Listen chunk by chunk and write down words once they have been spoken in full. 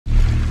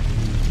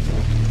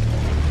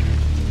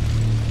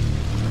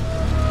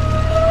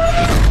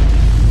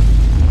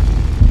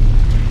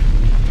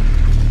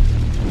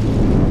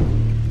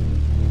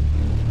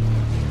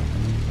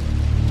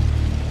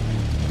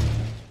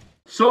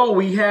So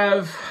we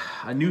have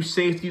a new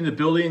safety in the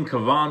building,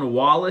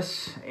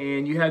 VonWallace,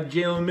 and you have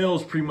Jalen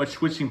Mills pretty much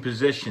switching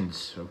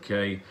positions,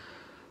 okay?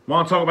 I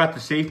want to talk about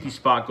the safety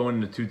spot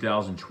going into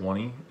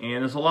 2020,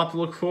 and there's a lot to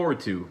look forward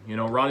to. You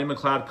know, Rodney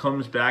McLeod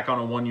comes back on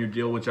a one-year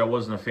deal, which I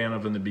wasn't a fan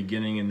of in the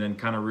beginning, and then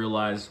kind of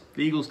realized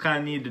the Eagles kind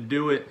of needed to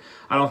do it.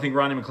 I don't think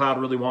Rodney McLeod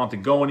really wanted to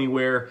go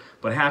anywhere,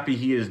 but happy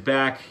he is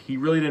back. He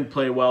really didn't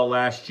play well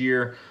last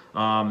year. It's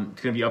going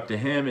to be up to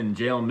him and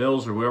Jalen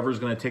Mills or whoever's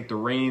going to take the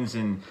reins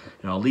and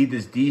lead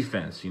this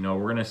defense. We're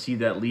going to see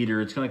that leader.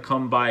 It's going to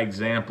come by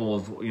example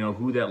of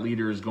who that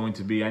leader is going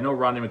to be. I know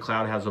Rodney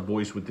McLeod has a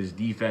voice with this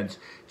defense.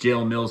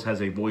 Jalen Mills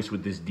has a voice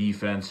with this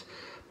defense.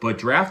 But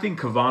drafting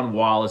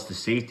VonWallace, the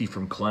safety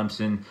from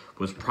Clemson,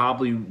 was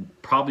probably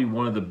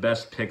one of the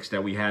best picks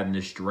that we had in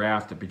this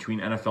draft. Between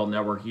NFL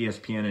Network,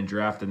 ESPN, and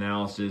Draft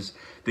Analysis,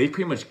 they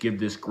pretty much give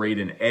this grade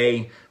an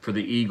A for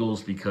the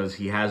Eagles because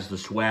he has the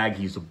swag.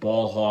 He's a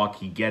ball hawk.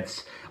 He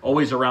gets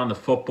always around the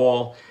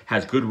football,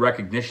 has good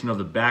recognition of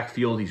the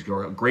backfield. He's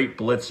a great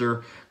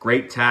blitzer,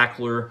 great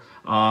tackler.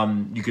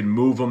 You can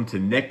move him to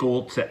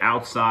nickel, to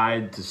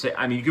outside,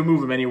 you can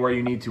move him anywhere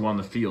you need to on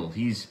the field.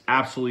 He's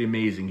absolutely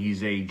amazing.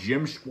 He's a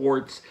Jim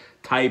Schwartz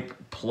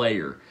type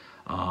player.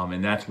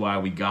 And that's why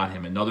we got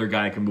him. Another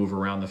guy that can move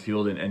around the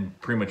field and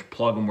pretty much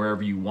plug him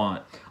wherever you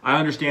want. I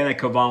understand that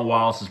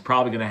VonWallace is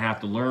probably going to have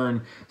to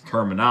learn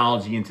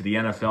terminology into the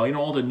NFL.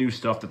 All the new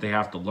stuff that they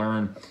have to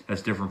learn.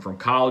 That's different from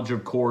college,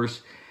 of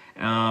course.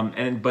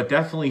 But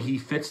definitely he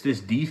fits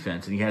this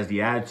defense, and he has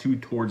the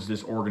attitude towards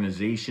this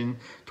organization,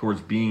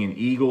 towards being an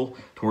Eagle,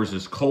 towards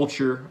this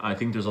culture. I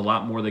think there's a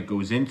lot more that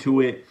goes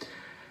into it.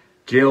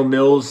 Jalen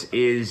Mills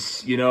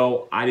is,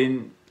 I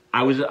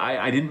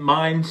didn't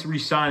mind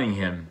re-signing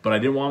him, but I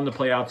didn't want him to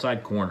play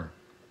outside corner.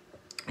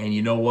 And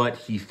you know what?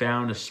 He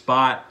found a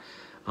spot,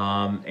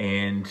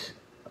 and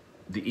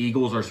the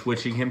Eagles are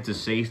switching him to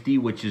safety,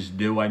 which is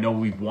new. I know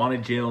we've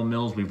wanted Jalen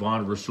Mills. We've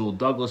wanted Rasul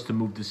Douglas to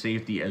move to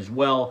safety as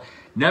well.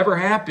 Never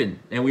happened.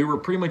 And we were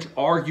pretty much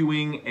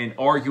arguing and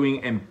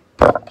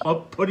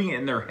putting it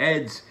in their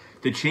heads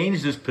to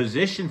change this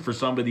position for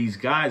some of these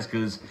guys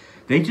because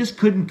they just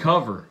couldn't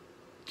cover.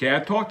 Okay,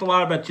 I've talked a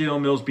lot about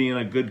Jalen Mills being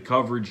a good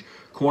coverage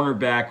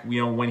cornerback,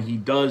 when he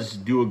does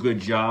do a good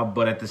job.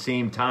 But at the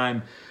same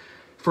time,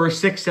 for a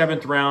 6th,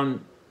 7th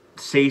round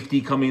safety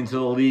coming into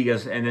the league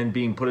and then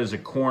being put as a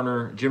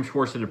corner, Jim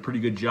Schwartz did a pretty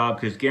good job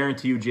because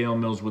guarantee you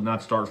Jalen Mills would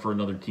not start for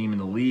another team in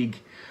the league.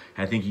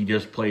 I think he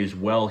just plays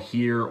well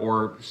here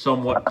or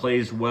somewhat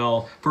plays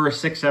well. For a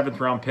 6th, 7th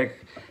round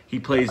pick, he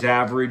plays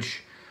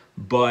average.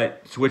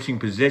 But switching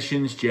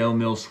positions, Jalen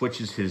Mills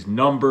switches his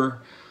number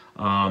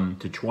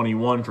to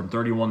 21 from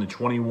 31 to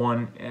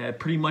 21.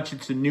 Pretty much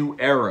it's a new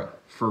era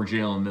for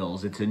Jalen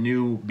Mills. It's a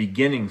new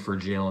beginning for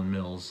Jalen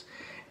Mills,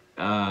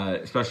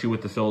 especially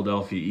with the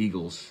Philadelphia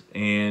Eagles.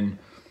 And,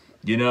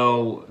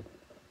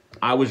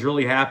 I was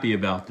really happy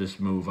about this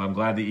move. I'm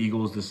glad the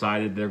Eagles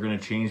decided they're going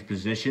to change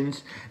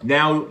positions.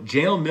 Now,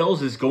 Jalen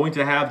Mills is going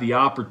to have the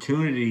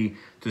opportunity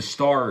to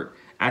start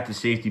at the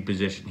safety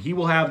position. He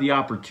will have the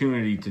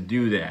opportunity to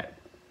do that.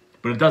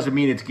 But it doesn't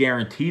mean it's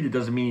guaranteed. It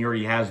doesn't mean he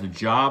already has the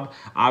job.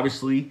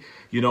 Obviously,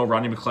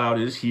 Rodney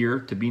McLeod is here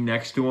to be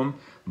next to him.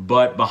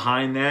 But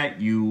behind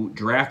that, you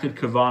drafted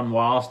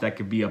VonWallace. That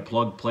could be a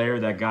plug player.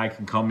 That guy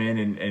can come in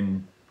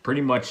and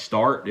pretty much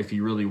start if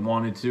he really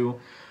wanted to.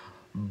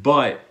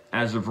 But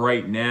as of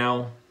right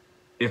now,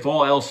 if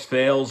all else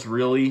fails,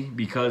 really,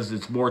 because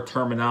it's more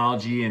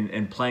terminology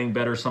and playing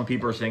better, some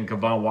people are saying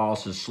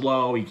VonWallace is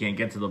slow. He can't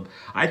get to the...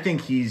 I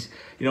think he's...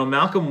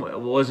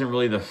 Malcolm wasn't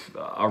really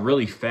a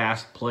really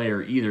fast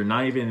player either.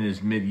 Not even in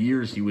his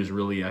mid-years, he was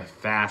really a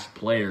fast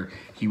player.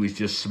 He was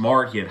just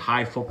smart. He had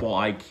high football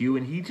IQ,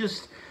 and he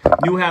just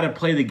knew how to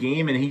play the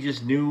game, and he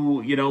just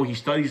knew, he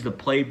studies the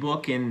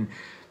playbook, and...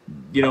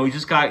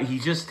 he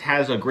just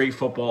has a great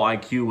football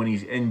IQ when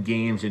he's in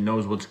games and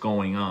knows what's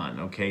going on,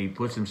 okay? He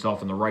puts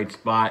himself in the right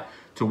spot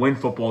to win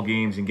football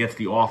games and gets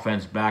the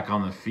offense back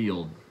on the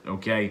field,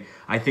 okay?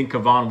 I think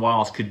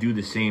VonWallace could do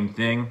the same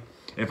thing.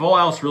 If all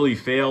else really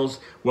fails,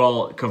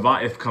 well, if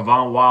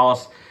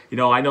VonWallace,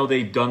 I know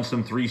they've done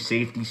some 3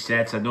 safety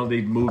sets. I know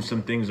they've moved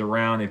some things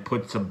around. They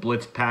put some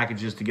blitz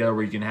packages together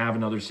where you can have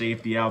another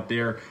safety out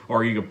there,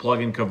 or you could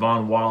plug in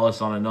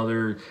VonWallace on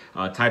another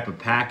type of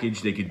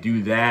package. They could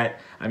do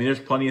that. There's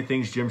plenty of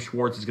things Jim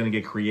Schwartz is going to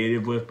get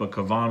creative with, but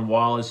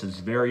VonWallace is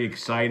very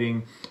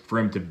exciting for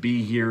him to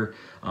be here.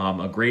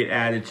 A great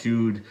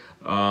attitude.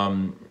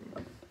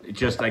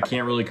 I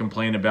can't really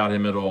complain about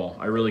him at all.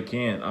 I really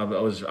can't.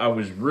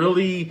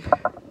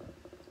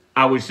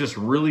 I was just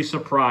really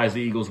surprised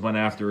the Eagles went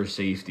after a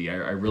safety.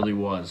 I really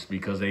was,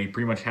 because they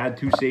pretty much had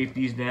 2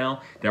 safeties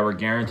now that were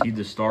guaranteed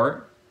to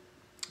start.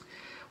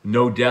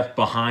 No depth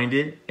behind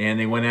it, and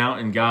they went out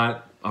and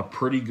got a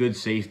pretty good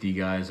safety,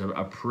 guys.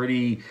 A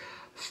pretty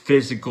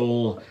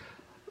physical,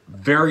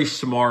 very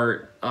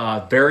smart,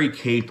 very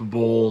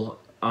capable.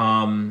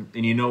 And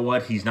you know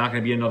what? He's not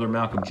going to be another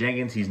Malcolm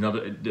Jenkins.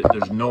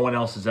 There's no one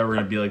else that's ever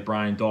going to be like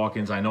Brian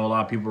Dawkins. I know a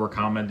lot of people were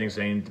commenting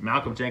saying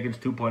Malcolm Jenkins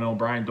 2.0,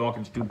 Brian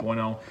Dawkins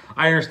 2.0.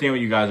 I understand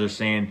what you guys are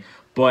saying,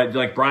 But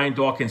like Brian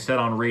Dawkins said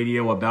on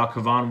radio about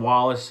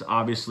VonWallace,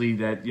 obviously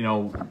that,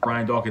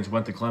 Brian Dawkins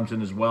went to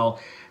Clemson as well.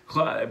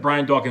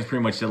 Brian Dawkins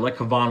pretty much said, let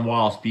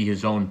VonWallace be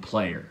his own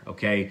player,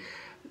 okay?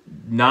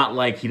 Not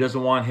like he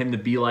doesn't want him to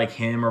be like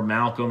him or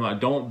Malcolm.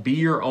 Don't be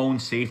your own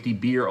safety,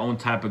 be your own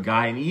type of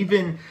guy. And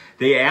even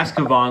they asked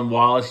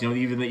VonWallace,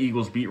 even the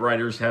Eagles beat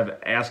writers have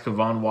asked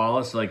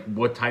VonWallace, like,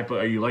 what type of,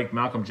 are you like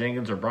Malcolm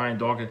Jenkins or Brian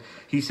Dawkins?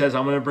 He says,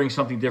 I'm going to bring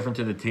something different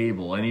to the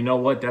table. And you know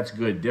what? That's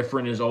good.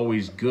 Different is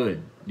always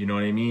good. You know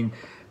what I mean?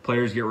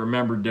 Players get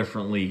remembered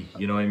differently,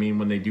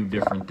 when they do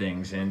different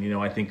things. And,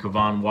 I think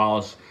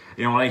VonWallace,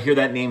 when I hear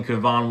that name,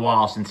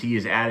 VonWallace, and see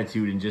his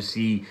attitude and just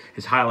see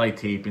his highlight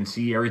tape and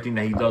see everything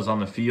that he does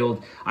on the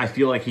field, I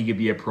feel like he could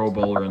be a Pro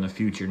Bowler in the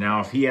future. Now,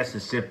 if he has to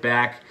sit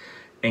back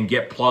and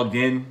get plugged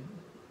in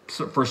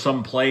for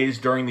some plays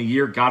during the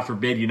year, God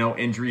forbid,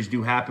 injuries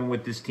do happen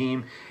with this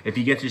team. If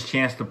he gets his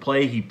chance to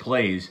play, he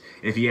plays.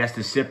 If he has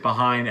to sit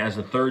behind as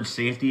a third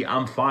safety,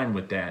 I'm fine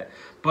with that.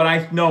 But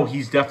I know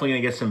he's definitely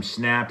going to get some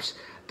snaps.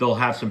 They'll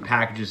have some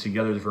packages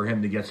together for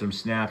him to get some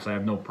snaps. I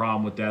have no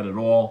problem with that at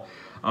all.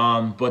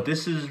 But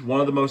this is one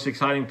of the most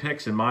exciting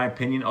picks, in my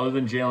opinion, other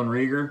than Jalen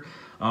Reagor.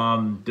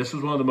 This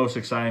was one of the most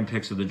exciting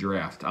picks of the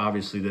draft.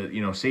 Obviously,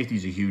 safety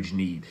is a huge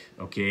need.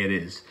 Okay, it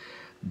is.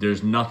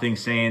 There's nothing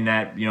saying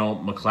that,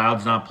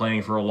 McLeod's not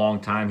playing for a long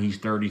time. He's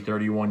 30,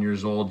 31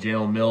 years old.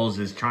 Jalen Mills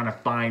is trying to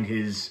find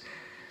his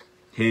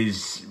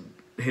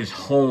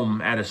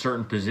home at a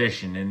certain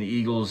position. And the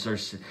Eagles are,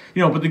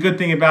 but the good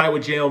thing about it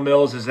with Jalen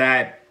Mills is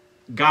that,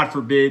 God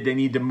forbid, they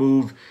need to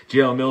move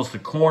Jalen Mills to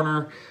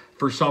corner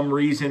for some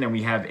reason, and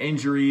we have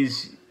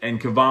injuries,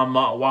 and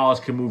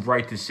VonWallace can move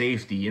right to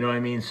safety. You know what I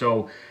mean?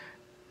 So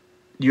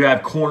you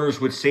have corners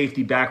with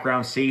safety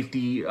background,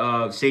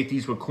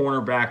 safeties with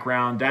corner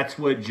background. That's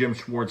what Jim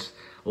Schwartz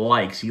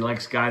likes. He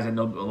likes guys that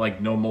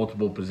know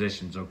multiple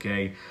positions,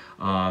 okay?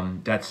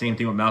 That same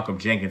thing with Malcolm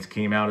Jenkins.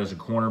 Came out as a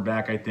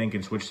cornerback, I think,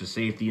 and switched to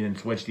safety and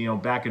then switched,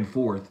 back and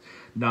forth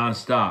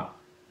nonstop.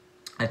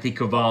 I think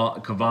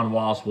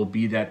VonWallace will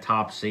be that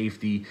top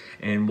safety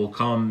and will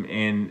come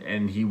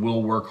and he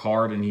will work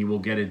hard and he will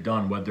get it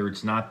done. Whether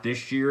it's not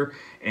this year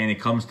and it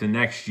comes to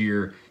next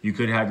year, you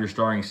could have your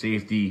starting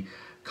safety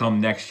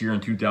come next year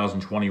in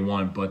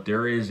 2021. But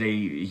there is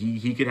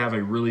he could have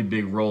a really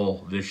big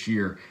role this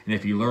year. And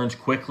if he learns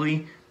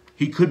quickly,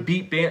 he could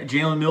beat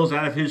Jalen Mills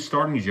out of his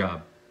starting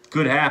job.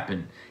 Could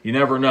happen. You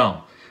never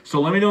know.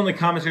 So let me know in the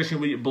comment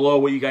section below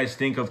what you guys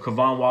think of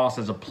VonWallace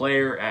as a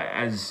player,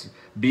 as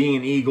being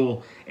an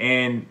Eagle,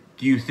 and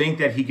do you think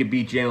that he could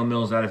beat Jalen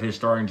Mills out of his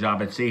starting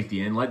job at safety?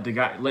 And let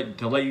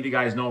you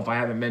guys know, if I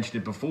haven't mentioned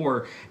it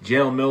before,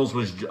 Jalen Mills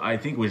was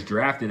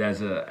drafted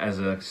as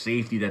a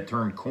safety that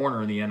turned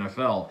corner in the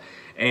NFL,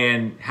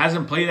 and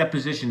hasn't played that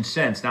position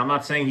since. Now, I'm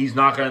not saying he's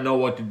not going to know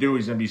what to do.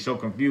 He's going to be so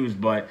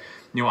confused, but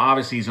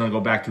obviously he's going to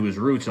go back to his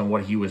roots on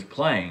what he was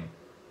playing.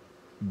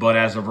 But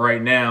as of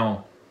right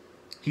now,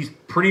 he's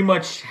pretty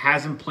much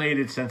hasn't played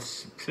it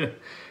since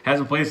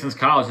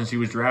college, since he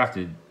was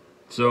drafted.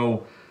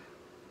 So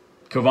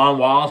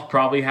VonWallace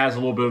probably has a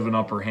little bit of an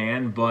upper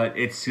hand, but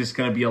it's just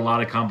going to be a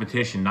lot of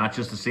competition, not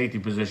just the safety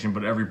position,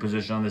 but every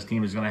position on this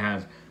team is going to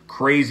have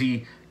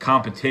crazy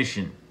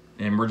competition,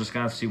 and we're just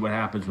going to have to see what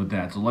happens with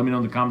that. So let me know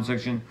in the comment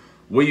section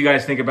what you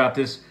guys think about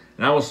this,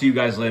 and I will see you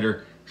guys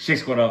later. Shake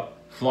squad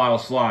up, fly will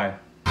slide.